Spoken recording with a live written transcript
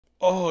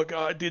Oh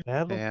god, dude.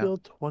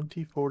 Battlefield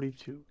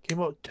 2042 came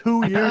out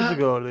 2 years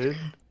ago, dude.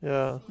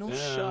 Yeah. No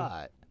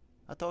shot.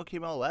 I thought it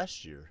came out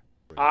last year.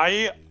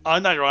 I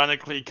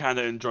unironically kind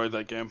of enjoyed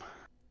that game.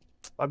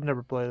 I've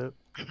never played it.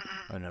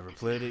 I never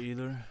played it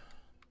either.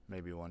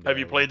 Maybe one day. Have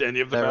you played any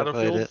of the Never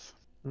played Battlefields?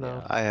 No.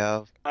 Yeah, I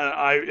have.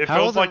 It How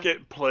feels the- like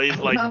it plays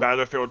like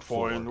Battlefield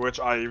 4, 4. which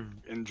I've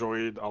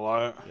enjoyed a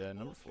lot. Yeah,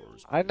 number 4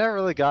 was. I never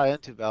really got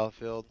into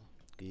Battlefield.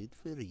 Good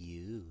for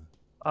you.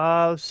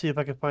 Let's see if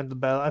I can find the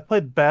battle. I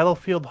played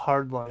Battlefield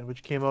Hardline,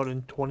 which came out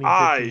in 2015.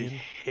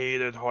 I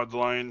hated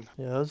Hardline.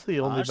 Yeah, that's the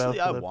only Honestly,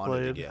 I Battlefield I wanted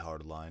played. to get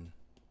Hardline.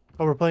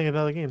 Oh, we're playing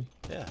another game.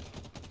 Yeah.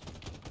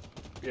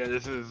 Yeah,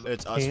 this is.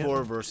 It's us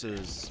 4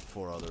 versus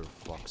 4 other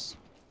fucks.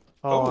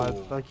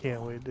 Oh, I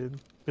can't wait, dude.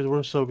 Because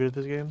we're so good at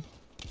this game.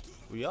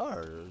 We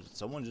are.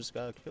 Someone just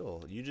got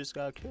killed. You just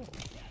got killed.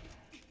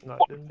 No, I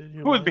didn't, did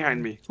you? Who was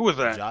behind me? Who was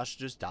that? Josh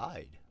just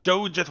died.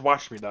 Joe just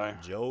watched me die.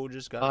 Joe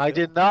just got I killed.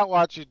 did not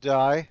watch you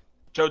die.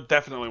 Joe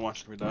definitely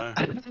watched me die.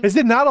 Is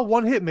it not a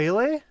one-hit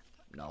melee?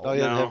 No. Oh,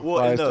 yeah, No. they-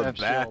 Well, in the times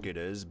back shield. it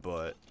is,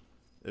 but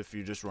if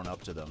you just run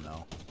up to them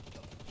now.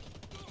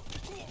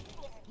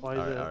 Why is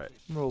Alright, it? alright.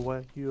 I'm gonna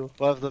whack you.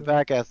 Well, if the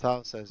back ass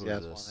Tom says Who yes,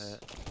 is one this?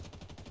 hit.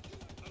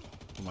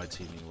 Who am I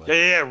teaming with?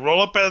 Yeah.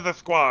 Roll up as a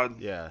squad.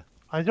 Yeah.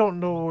 I don't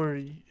know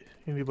where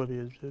anybody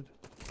is, dude.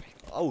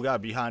 Oh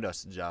god, behind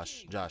us,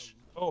 Josh. Josh.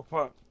 Oh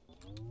fuck.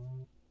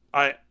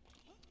 I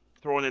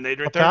throwing a nade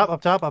right Up there. top,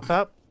 up top, up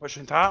top.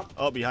 Pushing top.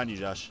 Oh, behind you,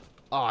 Josh.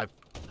 Oh,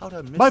 how did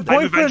I miss My that?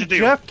 boyfriend you.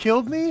 Jeff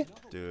killed me?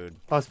 Dude.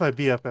 Oh, it's my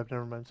BFF,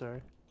 never mind,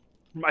 sorry.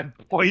 My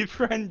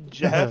boyfriend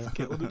Jeff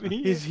killed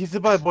me. He's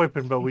my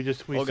boyfriend, but we Oh,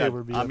 say God,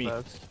 we're on me.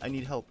 BFFs. I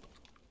need help.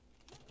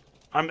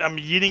 I'm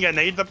yeeting a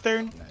nades up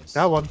there. Nice.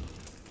 Got one.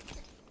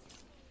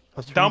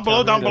 That's Down three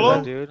below, times. down I did below.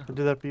 that, Dude. I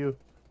did that for you.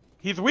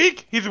 He's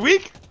weak. He's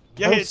weak.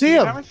 Yeah, I don't hit see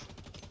you, him.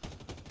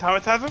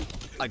 Thomas has him.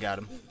 I got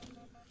him.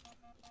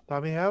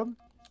 Tommy have him?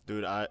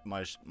 Dude,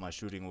 my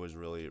shooting was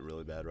really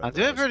bad right I'm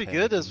there. I doing was pretty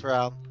good this panicking.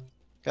 round.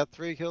 Got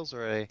 3 kills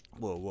already.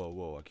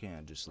 Whoa. I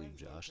can't just leave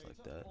Josh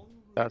like that.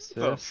 That's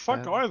The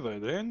fuck are they,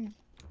 dude?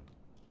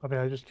 I mean,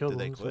 I just killed Did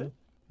they him. quit?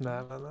 So.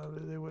 Nah,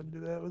 they wouldn't do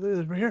that.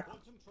 They're right here.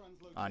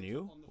 On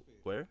you?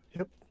 Where?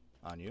 Yep.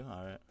 On you?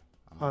 Alright.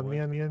 On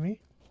me.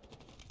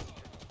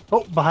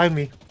 Oh, behind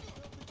me.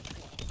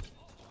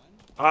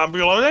 I'm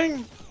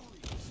reloading.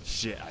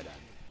 Shit, I died.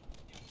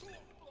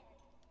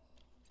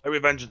 I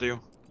revenged you.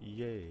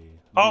 Yay.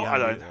 Oh,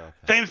 Behind I you? died.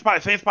 Okay.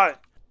 Same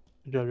spot.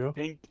 Good job, Joe.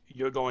 Think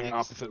you're going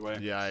Thanks. opposite way.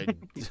 Yeah,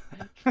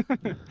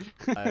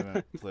 I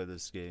haven't played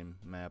this game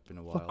map in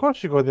a while. Of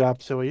course you go the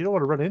opposite way. You don't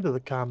want to run into the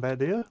combat,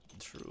 do you?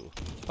 True.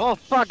 Oh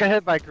fuck! I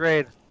hit my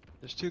grade.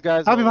 There's 2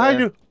 guys. I'll be over behind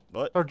there. you.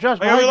 What? Or Josh,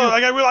 I got behind reload.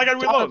 you. I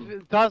got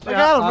reload. Tom's I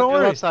got him, on don't the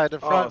worry. left side, in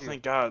Oh, front of you.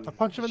 thank God. I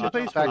punched him in the Shut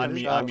face. the fuck for up.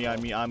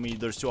 you. On me.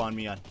 There's 2 on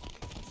me. I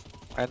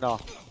know.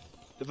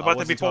 It's about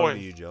to be wasn't talking 4. to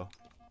you, Joe.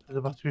 There's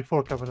about to be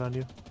 4 coming on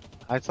you.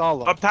 I saw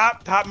them. Up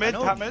top mid, I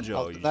know, top mid.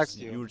 Joe. Oh, You, next just-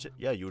 to you. you were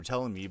yeah, you were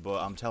telling me,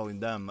 but I'm telling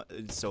them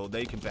so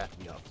they can back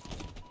me up.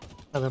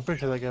 And I'm pretty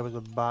sure that guy was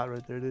a bot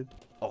right there, dude.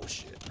 Oh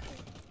shit.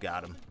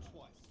 Got him.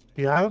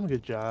 Yeah,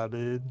 good job,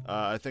 dude.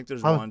 I think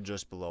there's How- one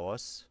just below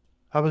us.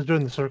 I was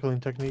doing the circling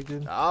technique,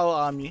 dude. Oh,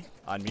 on me.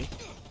 On me.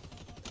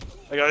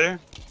 I got you.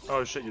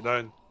 Oh shit, you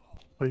died.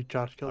 Wait,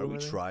 Josh killed Are him. we I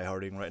think.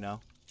 try-harding right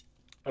now?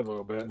 A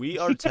little bit. We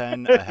are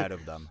 10 ahead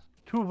of them.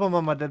 2 of them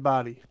on my dead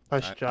body.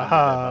 Nice On your dead job,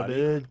 body?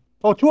 dude.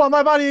 Oh, 2 on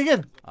my body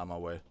again. On my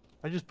way.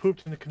 I just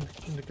pooped in the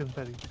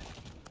confetti.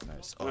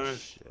 Nice. Oh Nice.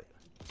 shit.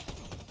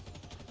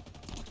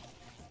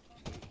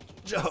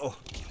 Joe.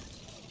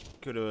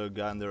 Could have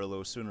gotten there a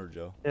little sooner,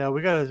 Joe. Yeah,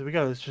 we gotta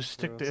just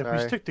stick. Oh, If we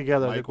sorry. stick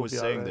together, I Mike think we'll was be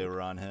saying alright. they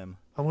were on him.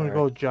 I'm gonna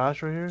go with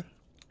Josh right here.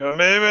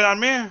 Maybe on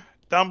me.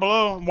 Down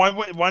below.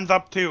 One's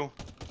up too.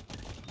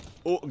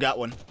 Oh, got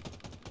one.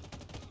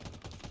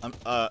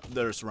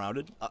 They're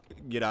surrounded.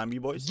 Get on me,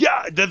 boys.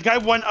 Yeah, there's guy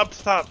one up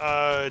top.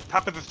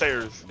 Top of the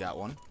stairs. Got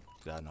one.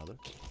 Got another.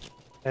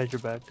 Had your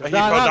back. He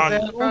Nah, fell nah,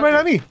 down. man. Oh, right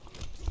on me.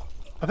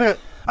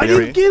 I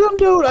didn't get him,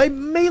 dude. I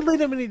meleeed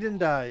him and he didn't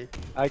die.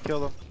 I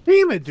killed him.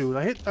 Damn it, dude.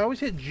 I always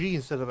hit G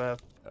instead of F.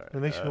 It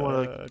makes me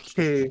want to like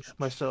K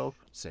myself.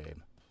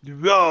 Same.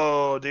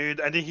 Whoa,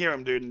 dude. I didn't hear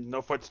him, dude.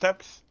 No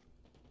footsteps.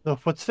 No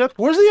footsteps.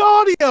 Where's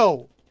the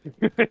audio?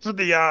 It's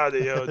the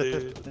audio,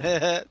 dude.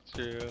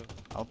 True. There's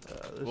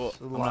Well,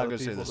 a I'm lot not of gonna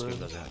say people this game there.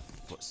 doesn't have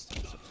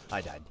footsteps.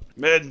 I died.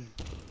 Mid.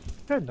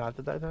 Good, not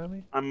to die,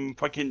 Tommy. I'm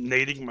fucking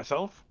nading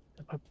myself.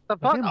 The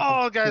fuck? Damn.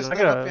 Oh, guys, Dude, I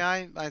stand up gotta-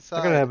 behind my I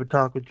side. gotta have a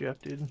talk with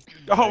Jeff, dude.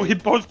 Oh, we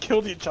both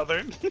killed each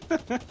other.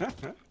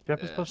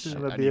 Jeff is supposed to shit,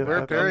 be my I need BFF.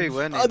 We're very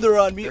winning. Oh, they're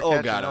on me. They're Oh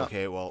catching god. up.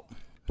 Okay. Well.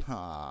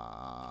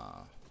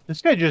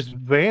 This guy just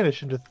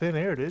vanished into thin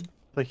air, dude.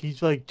 Like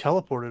he's like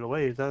teleported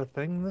away. Is that a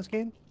thing in this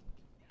game?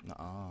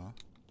 Nuh-uh.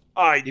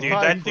 Alright, He dude,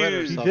 probably that quit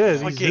or dude. He something. did.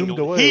 He fucking- zoomed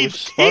away. He's with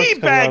sparks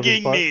coming out of his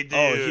teabagging butt. me, dude.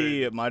 Oh,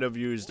 he might have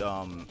used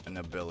an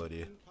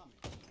ability.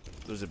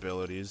 There's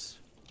abilities.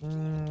 I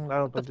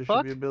don't think there fuck?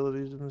 should be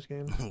abilities in this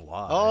game.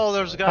 Why? Oh,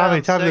 there's a guy. Tommy,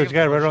 on Tommy, there's a guy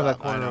second right around floor that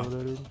shot. corner know. over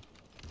there, dude.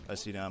 I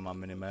see that on my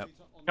minimap.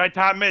 Guy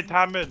top mid,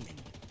 top mid.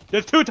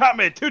 There's 2 top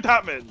mid, 2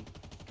 top mid.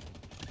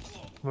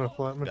 I'm gonna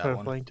Got try to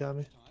one. flank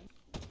Tommy.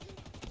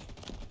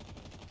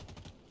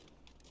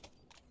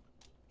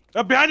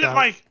 Behind us, Got it.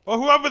 Mike. Or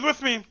whoever's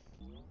with me.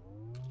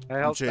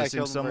 I'm I chasing killed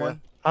him for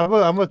someone.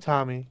 I'm with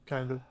Tommy,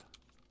 kind of.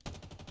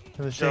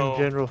 In the same So-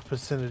 general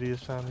vicinity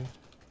as Tommy.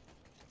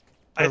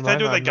 I Never said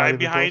mind, there was a I'm not guy even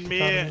behind close to me,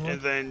 Tommy anymore.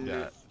 and then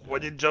Yeah.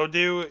 what did Joe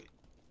do?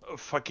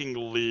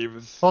 Fucking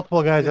leaves.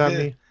 Multiple guys on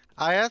me.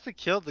 I actually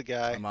killed the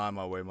guy, I'm on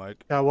my way,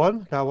 Mike. Got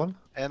one. Got one.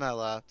 and I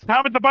left.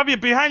 Thomas, above you,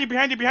 behind you,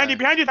 behind you, behind you, Right.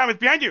 behind you, Thomas,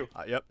 behind you.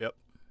 Yep, yep.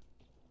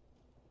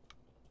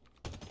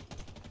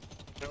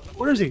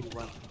 Where is he?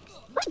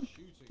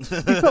 He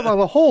fell down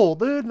the hole,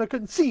 dude, and I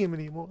couldn't see him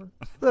anymore.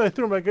 Then I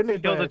threw my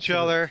grenade. Killed by each accident.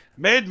 other.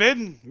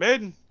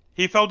 Mid.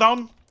 He fell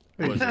down.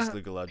 What is this,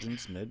 League of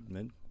Legends?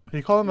 Mid?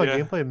 You call him my Yeah.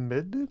 gameplay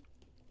mid, dude?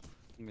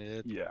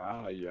 Mid.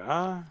 Yeah.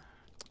 Yeah.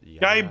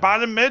 Guy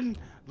bottom mid,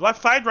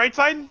 left side, right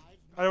side.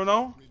 I don't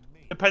know.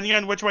 Depending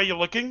on which way you're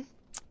looking.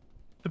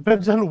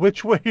 Depends on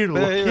which way you're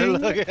looking.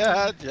 Look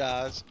at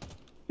Josh.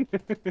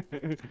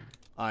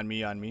 On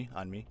me, on me,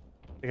 on me.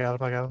 I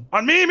got him.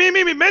 On me,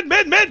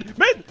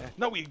 mid.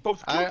 No, we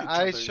both killed each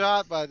I other.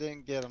 shot, but I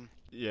didn't get him.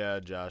 Yeah,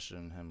 Josh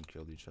and him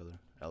killed each other.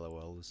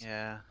 LOLs.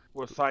 Yeah.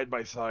 We're side by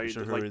We side.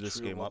 should like hurry this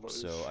true game up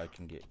lovers. so I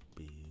can get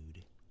booed.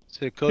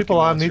 People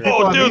on me, people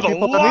Oh, on me, there's a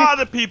people on me. lot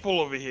of people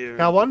over here.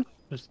 Got one?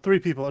 There's 3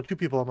 people, 2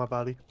 people on my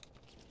body.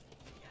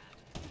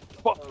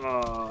 Fuck.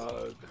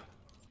 Oh,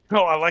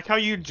 I like how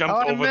you jumped Oh,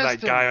 I over that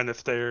missed him. guy on the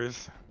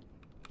stairs.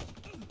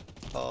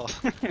 Oh,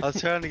 I was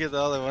trying to get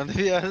the other one.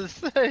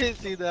 Yes, I didn't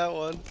see that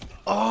one.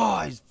 Oh,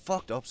 I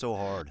fucked up so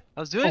hard.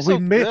 I was doing Oh, so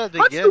we good at the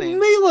How'd you beginning.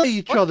 melee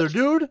each other,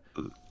 dude?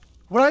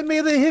 When I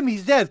melee him,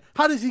 he's dead.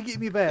 How does he get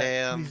me back?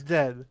 Damn. He's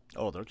dead.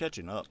 Oh, they're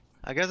catching up.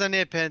 I guess I need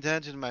to pay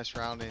attention to my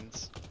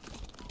surroundings.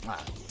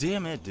 Ah,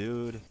 damn it,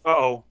 dude.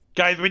 Uh-oh.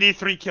 Guys, we need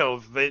 3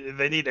 kills. They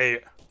need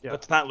 8. Yeah.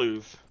 Let's not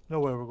lose. No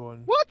way we're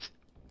going. What?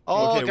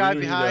 Oh, Okay, we guy need,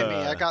 behind me.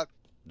 I got.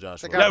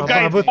 Josh, The where guy- are No, you?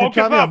 guys, I'm with you, focus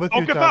Tommy, up, I'm with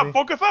you, focus Tommy. up,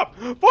 focus up,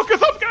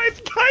 focus up,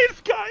 guys.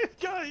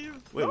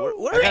 Wait, No.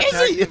 where I got is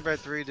tag he? teamed by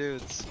 3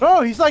 dudes.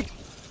 Oh, he's like,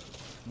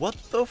 What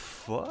the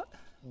fuck?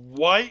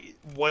 What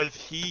was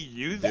he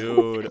using?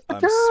 Dude,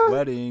 I'm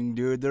sweating,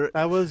 dude. They're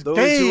that was those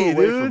gay, two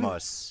away dude. from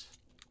us.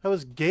 That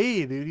was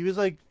gay, dude. He was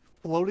like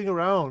floating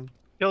around.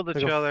 Killed each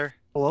Like a other.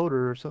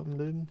 Floater or something,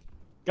 dude.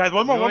 Guys,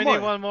 one We more, only one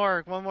need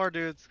more. one more,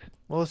 dudes.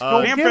 Well, let's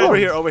go Camp get Over him.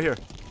 here, over here.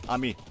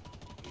 On me.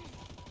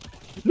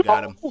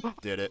 Got him.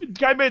 Did it.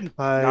 Guy mid.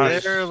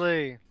 Nice.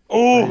 Barely.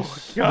 Oh,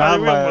 Nice. God, Not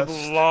everyone was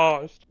last.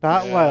 lost.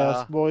 Not Yeah.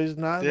 last, boys.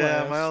 Not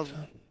Yeah, last. Miles.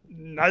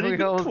 Not We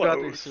even almost got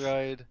close.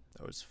 destroyed.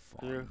 That was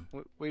Through.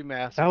 fun. We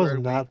mastered. That was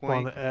weak not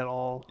fun wink. at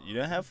all. You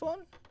didn't have fun?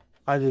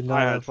 I did not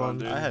I had have fun, fun.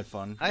 dude. I had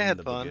fun. I in had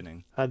the fun.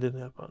 beginning. I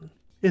didn't have fun.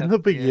 In At the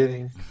the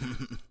beginning.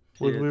 beginning,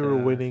 when we were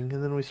winning,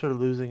 and then we started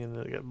losing, and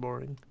it got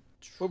boring.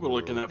 What we're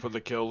looking at for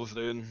the kills,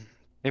 dude?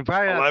 And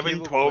probably not 11,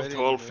 people 12, quitting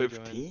 12, when we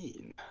joined.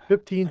 15.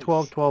 15,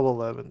 12, 12,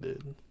 11,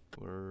 dude.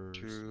 Where's...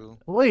 True.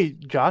 Wait,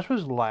 Josh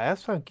was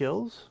last on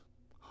kills?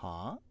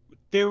 Huh?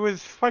 There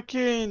was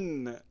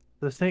fucking...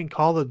 This ain't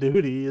Call of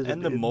Duty, is it?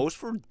 And the dude? most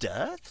for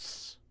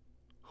deaths?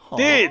 Huh.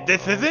 Dude,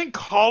 this isn't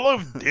Call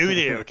of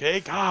Duty, okay?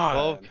 God.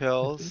 12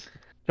 kills.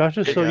 Josh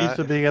is so Yeah. used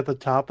to being at the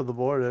top of the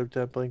board every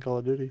time playing Call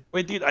of Duty.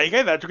 Wait, dude, are you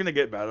guys actually gonna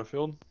get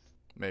Battlefield?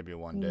 Maybe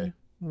one day.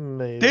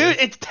 Maybe. Dude,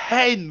 it's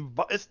 10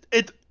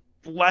 it's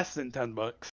less than $10.